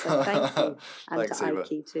podcast. So thank you, and Thanks, to Eva.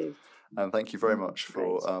 Ikey too. And thank you very much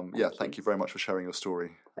for thank you very much for sharing your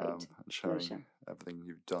story and sharing Pleasure. everything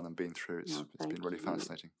you've done and been through. It's been really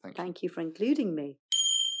fascinating. Thank you. Thank you for including me.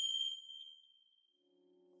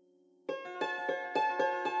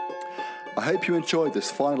 I hope you enjoyed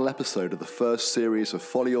this final episode of the first series of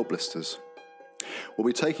Follow Your Blisters. We'll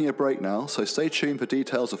be taking a break now, so stay tuned for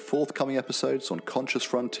details of forthcoming episodes on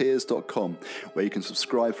consciousfrontiers.com, where you can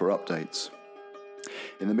subscribe for updates.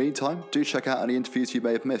 In the meantime, do check out any interviews you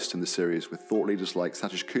may have missed in the series with thought leaders like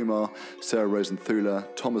Satish Kumar, Sarah Rosenthula,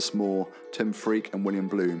 Thomas Moore, Tim Freak and William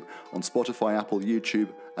Bloom on Spotify, Apple, YouTube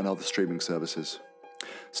and other streaming services.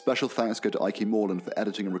 Special thanks go to Ikey Morland for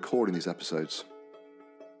editing and recording these episodes.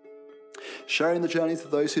 Sharing the journeys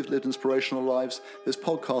of those who've lived inspirational lives, this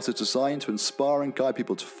podcast is designed to inspire and guide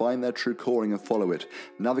people to find their true calling and follow it,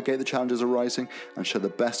 navigate the challenges arising, and share the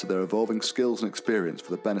best of their evolving skills and experience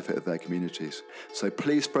for the benefit of their communities. So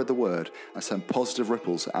please spread the word and send positive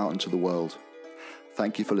ripples out into the world.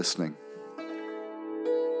 Thank you for listening.